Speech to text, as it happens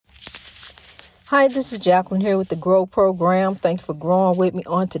Hi, this is Jacqueline here with the Grow Program. Thank you for growing with me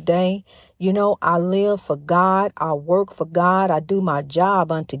on today. You know, I live for God. I work for God. I do my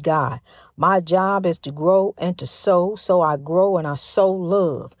job unto God. My job is to grow and to sow. So I grow and I sow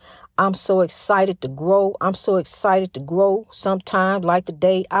love. I'm so excited to grow. I'm so excited to grow. Sometimes, like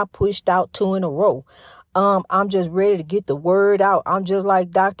today, I pushed out 2 in a row. I'm just ready to get the word out. I'm just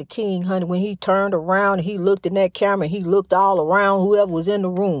like Dr. King, honey, when he turned around and he looked in that camera and he looked all around whoever was in the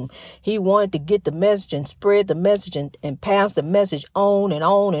room. He wanted to get the message and spread the message and pass the message on and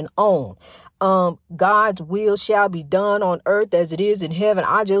on and on. God's will shall be done on earth as it is in heaven.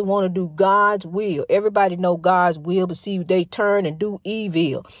 I just want to do God's will. Everybody know God's will, but see, they turn and do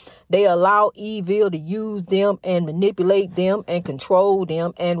evil. They allow evil to use them and manipulate them and control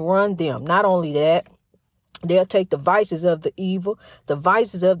them and run them. Not only that, they'll take the vices of the evil, the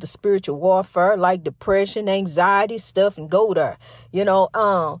vices of the spiritual warfare, like depression, anxiety, stuff, and go there.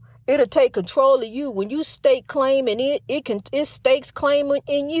 It'll take control of you. When you stake claiming it stakes claiming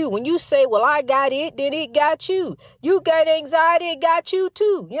in you. When you say, well, I got it, then it got you. You got anxiety, it got you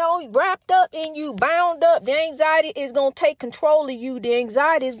too. Wrapped up in you, bound up. The anxiety is going to take control of you. The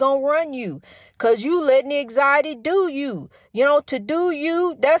anxiety is going to run you. Because you letting the anxiety do you. To do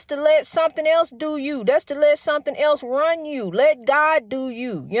you, that's to let something else do you. That's to let something else run you. Let God do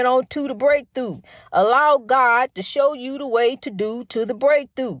you, to the breakthrough. Allow God to show you the way to do to the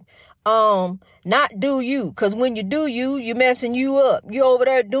breakthrough. Not do you. Because when you do you, you're messing you up. You over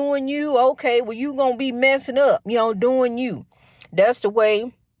there doing you. Okay, well, you going to be messing up, doing you. That's the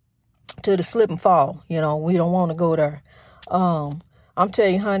way to the slip and fall. We don't want to go there. I'm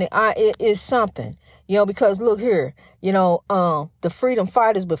telling you, honey, it is something, because look here, the freedom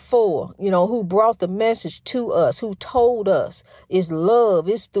fighters before, who brought the message to us, who told us it's love.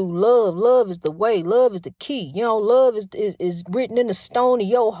 It's through love. Love is the way. Love is the key. Love is written in the stone of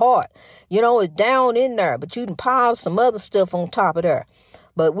your heart. It's down in there, but you can pile some other stuff on top of there.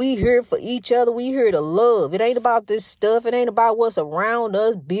 But we here for each other. We here to love. It ain't about this stuff. It ain't about what's around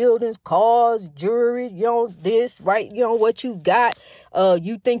us, buildings, cars, jewelry, this, right? What you got.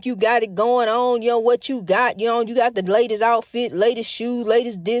 You think you got it going on, what you got, you got the latest outfit, latest shoes,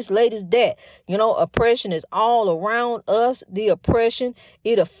 latest this, latest that. Oppression is all around us. The oppression,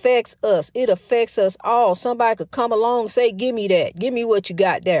 it affects us. It affects us all. Somebody could come along and say, give me that. Give me what you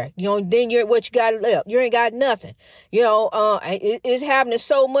got there. Then what you got left. You ain't got nothing. It's happening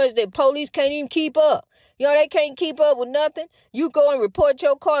so much that police can't even keep up. They can't keep up with nothing. You go and report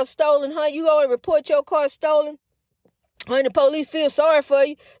your car stolen, huh? You go and report your car stolen. When the police feel sorry for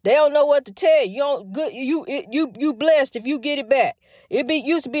you, they don't know what to tell you. You blessed if you get it back.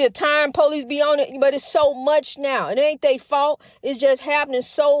 Used to be a time police be on it, but it's so much now. It ain't their fault. It's just happening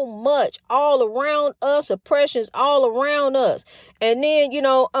so much all around us. Oppression's all around us. And then,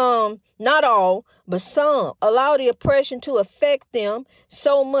 not all, but some allow the oppression to affect them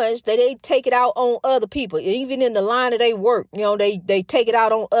so much that they take it out on other people. Even in the line of their work, they take it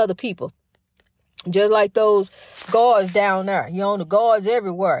out on other people. Just like those guards down there, the guards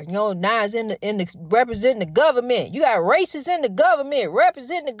everywhere. Now it's in the representing the government. You got racists in the government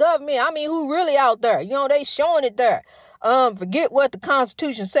representing the government. I mean, who really out there? They showing it there. Forget what the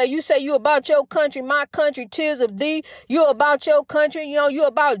Constitution say. You say you about your country, my country, 'tis of thee. You about your country. You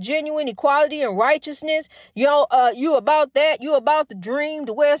about genuine equality and righteousness. You about that. You about the dream,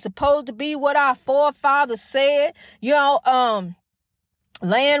 the way it's supposed to be, what our forefathers said.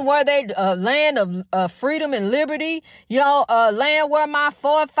 Land where land of freedom and liberty, land where my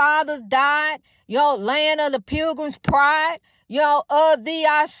forefathers died, land of the pilgrim's pride, of thee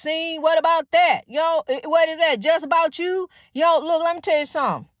I sing. What about that? What is that? Just about you? Look, let me tell you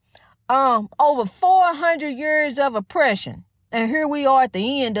something. Over 400 years of oppression, and here we are at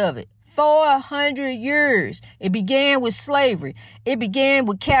the end of it. 400 years. It began with slavery. It began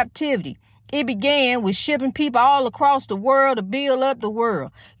with captivity. It began with shipping people all across the world to build up the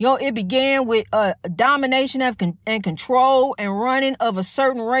world. It began with domination and control and running of a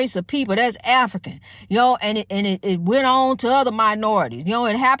certain race of people. That's African. And it went on to other minorities.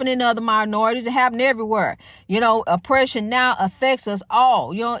 It happened in other minorities. It happened everywhere. Oppression now affects us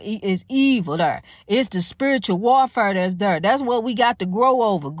all. It's evil there. It's the spiritual warfare that's there. That's what we got to grow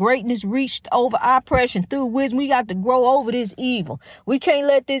over. Greatness reached over oppression through wisdom. We got to grow over this evil. We can't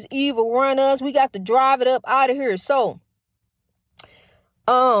let this evil run us. We got to drive it up out of here. So,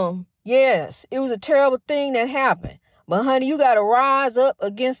 yes, it was a terrible thing that happened. But honey, you got to rise up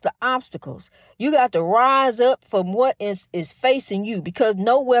against the obstacles. You got to rise up from what is facing you, because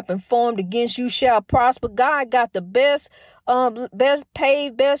no weapon formed against you shall prosper. God got the best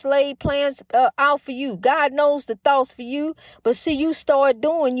paved, best laid plans out for you. God knows the thoughts for you. But see, you start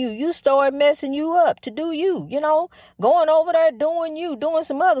doing you. You start messing you up to do you, going over there doing you, doing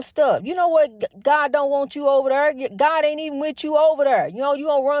some other stuff. You know what? God don't want you over there. God ain't even with you over there. You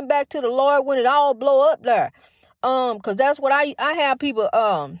gonna run back to the Lord when it all blow up there. Cause that's what I have people,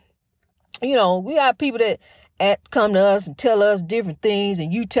 we have people that come to us and tell us different things,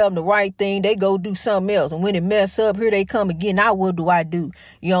 and you tell them the right thing, they go do something else. And when it mess up, here they come again. Now what do I do?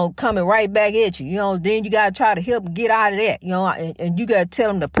 Coming right back at you. Then you got to try to help them get out of that, and you got to tell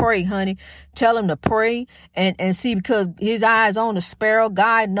them to pray, honey. Tell him to pray and see, because his eyes on the sparrow.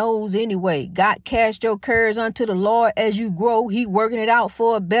 God knows anyway. God, cast your cares unto the Lord. As you grow, he working it out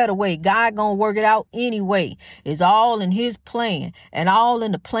for a better way. God gonna work it out anyway. It's all in his plan, and all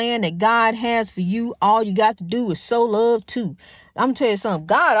in the plan that God has for you. All you got to do is sow love too. I'm gonna tell you something.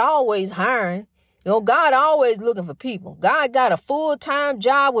 God always hiring. God always looking for people. God got a full-time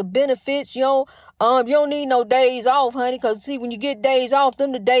job with benefits. You don't need no days off, honey, because see, when you get days off,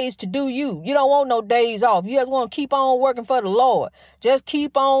 them the days to do you. You don't want no days off. You just want to keep on working for the Lord. Just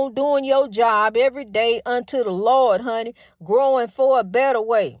keep on doing your job every day unto the Lord, honey, growing for a better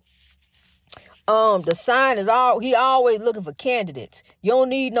way. The sign is he always looking for candidates. You don't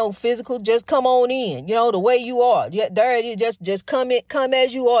need no physical. Just come on in. The way you are. Yeah, there it is. Just come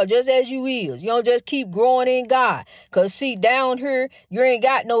as you are, just as you is. Just keep growing in God. Cause see, down here, you ain't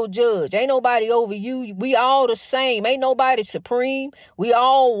got no judge. Ain't nobody over you. We all the same. Ain't nobody supreme. We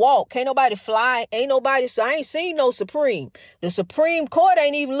all walk. Ain't nobody fly. I ain't seen no supreme. The Supreme Court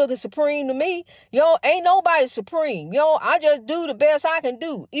ain't even looking supreme to me. Ain't nobody supreme. I just do the best I can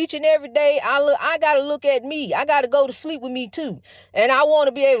do. Each and every day I got to look at me. I got to go to sleep with me too. And I want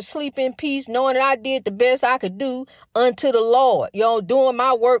to be able to sleep in peace, knowing that I did the best I could do unto the Lord, doing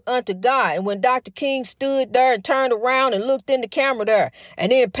my work unto God. And when Dr. King stood there and turned around and looked in the camera there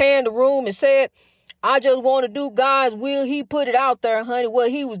and then panned the room and said, I just want to do God's will. He put it out there, honey,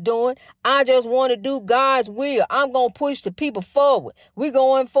 what he was doing. I just want to do God's will. I'm going to push the people forward. We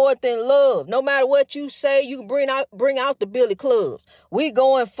going forth in love. No matter what you say, you can bring out the billy clubs. We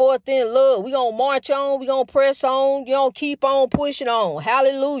going forth in love. We going to march on. We going to press on. Keep on pushing on.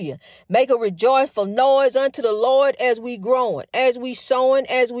 Hallelujah. Make a rejoiceful noise unto the Lord as we growing, as we sowing,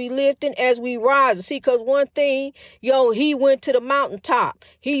 as we lifting, as we rising. See, because one thing, he went to the mountaintop.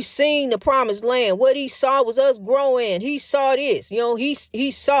 He seen the promised land. What he saw was us growing. He saw this.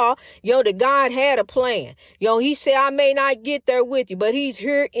 He saw, that God had a plan. He said, I may not get there with you, but he's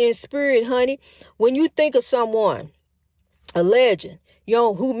here in spirit, honey. When you think of someone, a legend,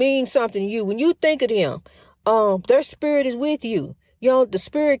 who means something to you, when you think of them, their spirit is with you. The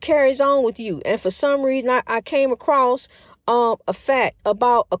spirit carries on with you. And for some reason, I came across a fact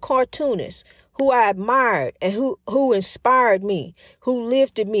about a cartoonist who I admired and who inspired me, who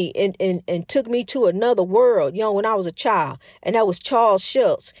lifted me and took me to another world, when I was a child. And that was Charles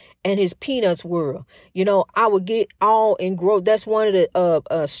Schulz and his Peanuts world. I would get all engrossed. That's one of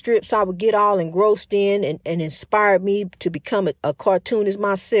the strips I would get all engrossed in and inspired me to become a cartoonist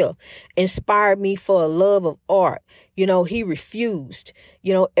myself, inspired me for a love of art. He refused,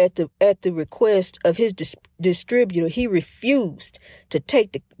 at the request of his distributor, he refused to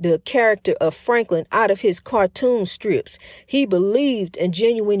take the character of Franklin out of his cartoon strips. He believed in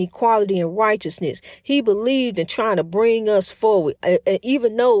genuine equality and righteousness. He believed in trying to bring us forward.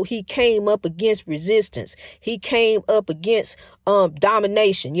 Even though he came up against resistance, he came up against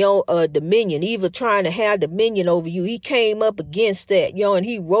domination, dominion, even trying to have dominion over you. He came up against that, and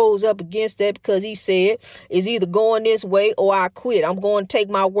he rose up against that because he said, it's either going this way or I quit. I'm going to take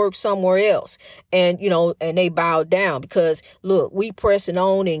my work somewhere else. And, and they bowed down because, look, we pressing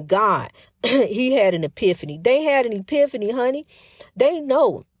on in God. He had an epiphany. They had an epiphany, honey. They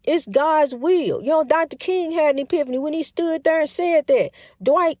know it's God's will. Dr. King had an epiphany when he stood there and said that.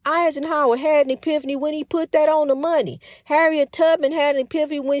 Dwight Eisenhower had an epiphany when he put that on the money. Harriet Tubman had an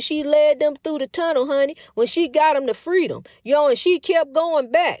epiphany when she led them through the tunnel, honey, when she got them to freedom. And she kept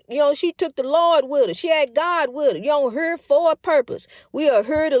going back. She took the Lord with her. She had God with her. Here for a purpose. We are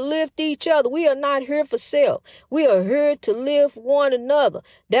here to lift each other. We are not here for self. We are here to lift one another.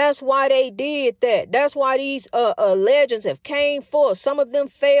 That's why they did that. That's why these legends have came forth. Some of them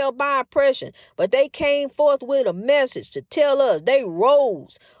fell by oppression, but they came forth with a message to tell us they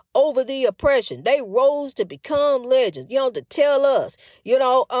rose over the oppression. They rose to become legends, to tell us,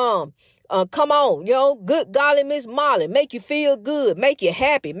 Come on, good golly, Miss Molly, make you feel good, make you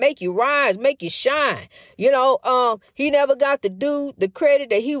happy, make you rise, make you shine. He never got to do the credit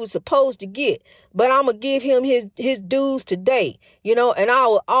that he was supposed to get, but I'm going to give him his dues today, and I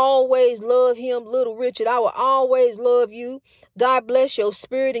will always love him, little Richard. I will always love you. God bless your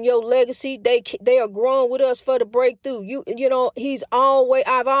spirit and your legacy. They are growing with us for the breakthrough.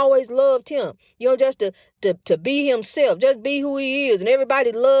 I've always loved him, just to be himself, just be who he is. And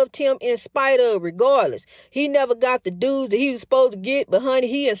everybody loved him in spite of, regardless. He never got the dues that he was supposed to get, but honey,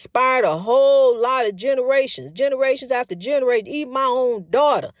 he inspired a whole lot of generations after generation. Even my own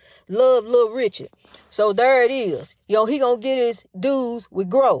daughter loved little Richard. So there it is. He gonna get his dues with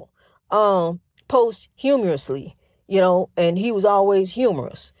Grow, posthumously, and he was always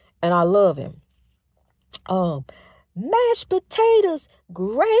humorous, and I love him. Mashed potatoes,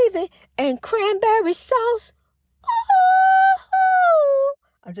 gravy, and cranberry sauce. Oh,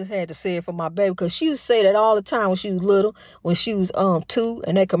 I just had to say it for my baby, because she would say that all the time when she was little, when she was 2,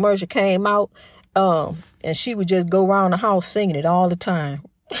 and that commercial came out, and she would just go around the house singing it all the time.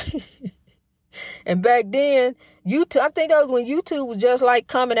 And back then, YouTube, I think that was when YouTube was just like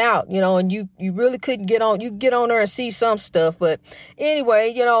coming out, and you really couldn't get on. You get on there and see some stuff. But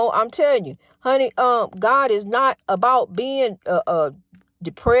anyway, I'm telling you, honey, God is not about being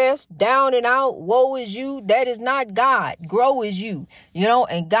depressed, down and out. Woe is you. That is not God. Grow is you,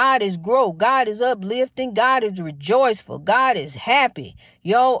 and God is grow. God is uplifting. God is rejoiceful. God is happy.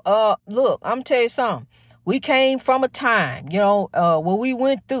 Look, I'm telling you something. We came from a time, when we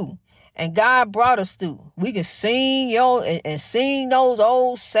went through. And God brought us through. We can sing, and sing those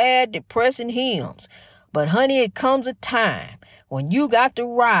old, sad, depressing hymns. But honey, it comes a time when you got to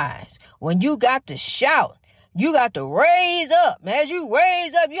rise, when you got to shout, you got to raise up. As you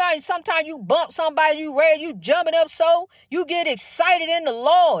raise up, sometimes you bump somebody, you jumping up, so you get excited in the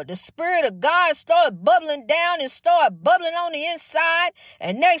Lord. The Spirit of God start bubbling down and start bubbling on the inside.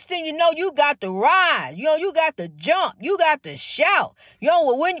 And next thing you know, you got to rise. You got to jump. You got to shout.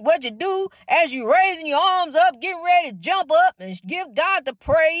 What you do as you raising your arms up, getting ready to jump up and give God the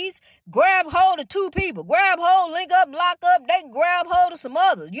praise. Grab hold of 2 people. Grab hold, link up, lock up. They can grab hold of some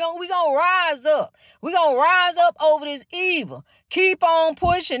others. We gonna rise up. We gonna rise up over this evil. Keep on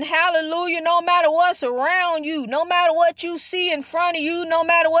pushing. Hallelujah. No matter what's around you, no matter what you see in front of you, no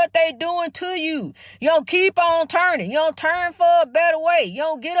matter what they doing to you, keep on turning. Turn for a better way.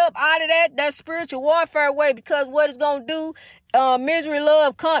 Get up out of that spiritual warfare way, because what it's gonna do, Misery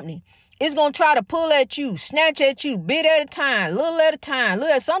Love Company, it's going to try to pull at you, snatch at you, bit at a time, little at a time.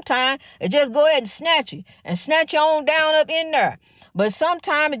 Sometimes it just go ahead and snatch you on down up in there. But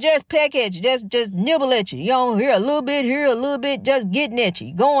sometimes it just peck at you, just nibble at you. Here a little bit, just getting at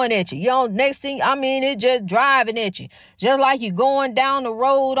you, going at you. Next thing, it just driving at you. Just like you going down the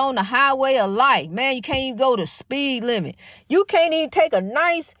road on the highway of life. Man, you can't even go the speed limit. You can't even take a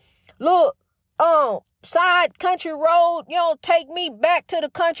nice little, side country road, take me back to the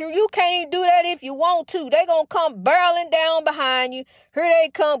country. You can't even do that if you want to. They gonna come barreling down behind you. Here they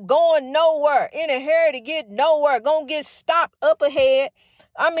come, going nowhere, in a hurry to get nowhere, gonna get stopped up ahead.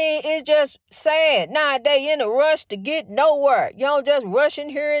 It's just sad nowadays, in a rush to get nowhere. Just rushing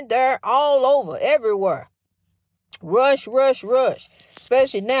here and there, all over, everywhere. Rush,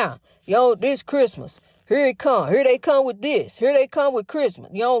 especially now. This Christmas. Here it come. Here they come with this. Here they come with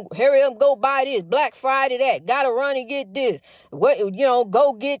Christmas. Hurry up, go buy this. Black Friday, that. Gotta run and get this.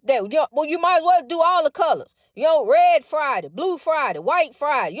 Go get that. You might as well do all the colors. Red Friday, Blue Friday, White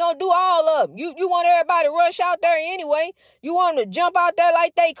Friday. Do all of them. You want everybody to rush out there anyway. You want them to jump out there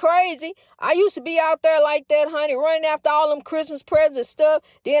like they crazy. I used to be out there like that, honey, running after all them Christmas presents and stuff.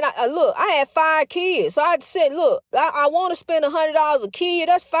 Then I had 5 kids. So I said, look, I want to spend $100 a kid.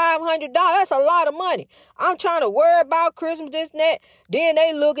 That's $500. That's a lot of money. I'm trying to worry about Christmas, this and that. Then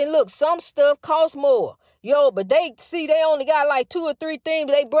they look, some stuff costs more. But they only got like 2 or 3 things,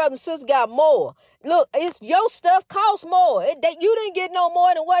 but they brother and sister got more. Look, it's your stuff costs more. You didn't get no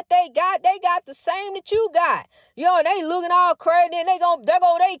more than what they got. They got the same that you got. And they looking all crazy, and there go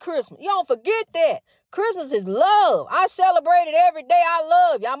their Christmas. You don't forget that. Christmas is love. I celebrate it every day. I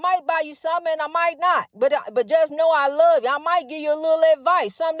love you. I might buy you something and I might not. But just know I love you. I might give you a little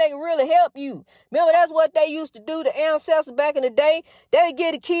advice, something that can really help you. Remember, that's what they used to do, the ancestors back in the day. They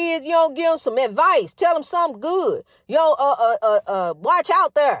give the kids, give them some advice. Tell them something good. Watch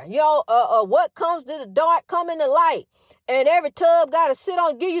out there. What comes to the dark, come in the light. And every tub got to sit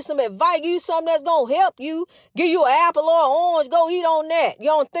on, give you some advice, give you something that's going to help you, give you an apple or an orange, go eat on that.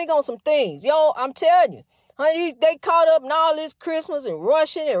 Think on some things. I'm telling you, Honey, they caught up in all this Christmas and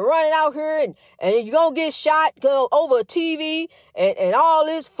rushing and running out here and you're going to get shot over a TV and all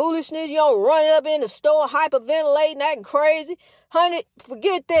this foolishness. Running up in the store, hyperventilating, acting crazy. Honey,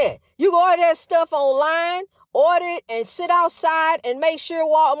 forget that. You can order that stuff online, order it and sit outside and make sure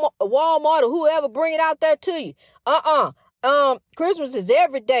Walmart or whoever bring it out there to you. Christmas is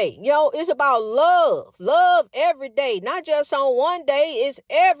every day. It's about love. Love every day. Not just on one day. It's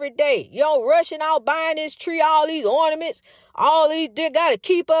every day. Rushing out, buying this tree, all these ornaments, all these, they got to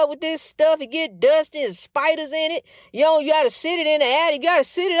keep up with this stuff. It get dusty and spiders in it. You got to sit it in the attic. You got to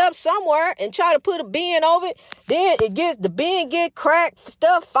sit it up somewhere and try to put a bin over it. Then the bin get cracked,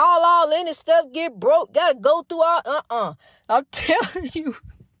 stuff fall all in it, stuff get broke. Got to go through all, I'm telling you.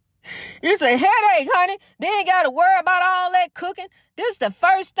 It's a headache, honey. They ain't got to worry about all that cooking. This is the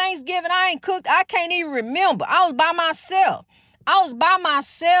first Thanksgiving I ain't cooked. I can't even remember. I was by myself.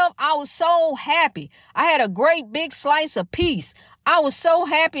 I was so happy. I had a great big slice of peas. I was so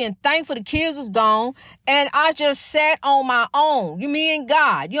happy and thankful the kids was gone. And I just sat on my own. Me and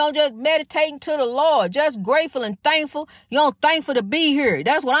God. Just meditating to the Lord. Just grateful and thankful. Thankful to be here.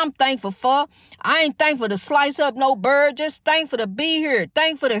 That's what I'm thankful for. I ain't thankful to slice up no bird. Just thankful to be here.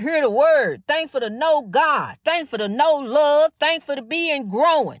 Thankful to hear the word. Thankful to know God. Thankful to know love. Thankful to be and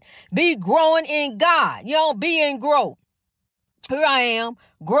growing. Be growing in God. Be and grow. Here I am,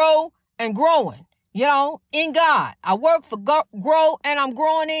 grow and growing, in God. I work for grow and I'm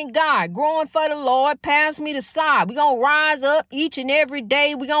growing in God, growing for the Lord. Pass me the side. We're going to rise up each and every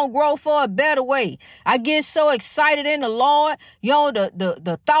day. We're going to grow for a better way. I get so excited in the Lord.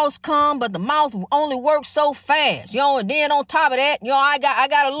 The thoughts come, but the mouth only works so fast, and then on top of that, I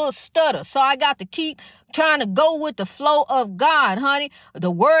got a little stutter. So I got to keep trying to go with the flow of God, honey.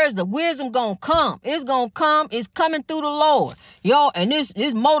 The words, the wisdom gonna come. It's gonna come. It's coming through the Lord. And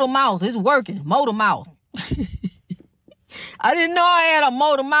this motor mouth is working. Motor mouth. I didn't know I had a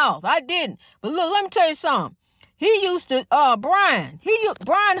motor mouth. I didn't. But look, let me tell you something. He used to, Brian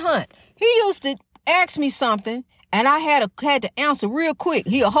Hunt, he used to ask me something and I had to answer real quick.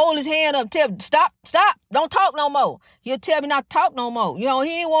 He'll hold his hand up, tell me, stop, don't talk no more. He'll tell me not to talk no more. He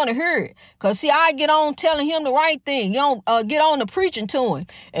didn't want to hear it. Cause see, I get on telling him the right thing. Get on to preaching to him.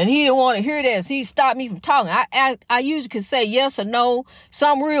 And he didn't want to hear that. So he stopped me from talking. I usually could say yes or no,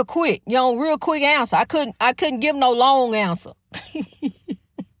 something real quick, real quick answer. I couldn't give him no long answer.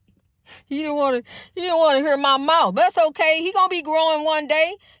 He didn't want to hear my mouth. That's okay. He gonna be growing one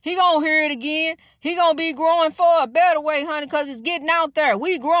day. He gonna hear it again. He gonna be growing for a better way, honey, because it's getting out there.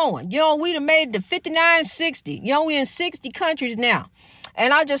 We growing. We done made it to 59, 60. We in 60 countries now.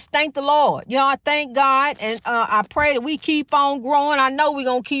 And I just thank the Lord. I thank God and I pray that we keep on growing. I know we're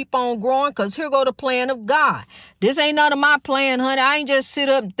going to keep on growing because here go the plan of God. This ain't none of my plan, honey. I ain't just sit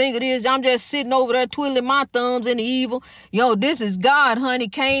up and think of this. I'm just sitting over there twiddling my thumbs in the evil. This is God, honey,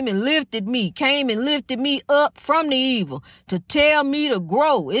 came and lifted me up from the evil to tell me to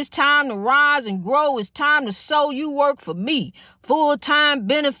grow. It's time to rise and grow. It's time to sow. You work for me. Full-time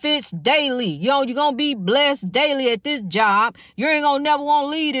benefits daily. You're going to be blessed daily at this job. You ain't going to never want to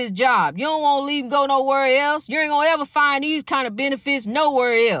leave this job. You don't want to leave and go nowhere else. You ain't going to ever find these kind of benefits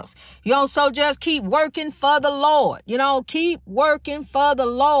nowhere else. So just keep working for the Lord. Keep working for the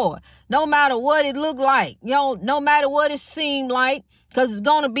Lord. No matter what it look like. No matter what it seemed like. Because it's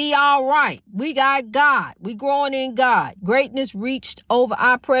going to be all right. We got God. We growing in God. Greatness reached over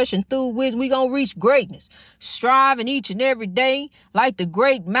oppression through wisdom. We going to reach greatness. Striving each and every day like the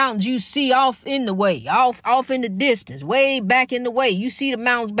great mountains you see off in the way. Off in the distance. Way back in the way. You see the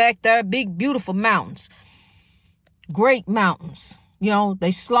mountains back there. Big, beautiful mountains. Great mountains.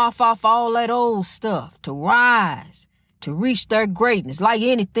 They slough off all that old stuff to rise, to reach their greatness. Like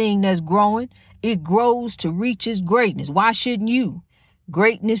anything that's growing, it grows to reach its greatness. Why shouldn't you?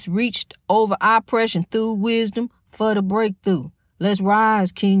 Greatness reached over oppression through wisdom for the breakthrough. Let's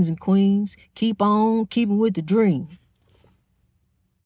rise, kings and queens. Keep on keeping with the dream.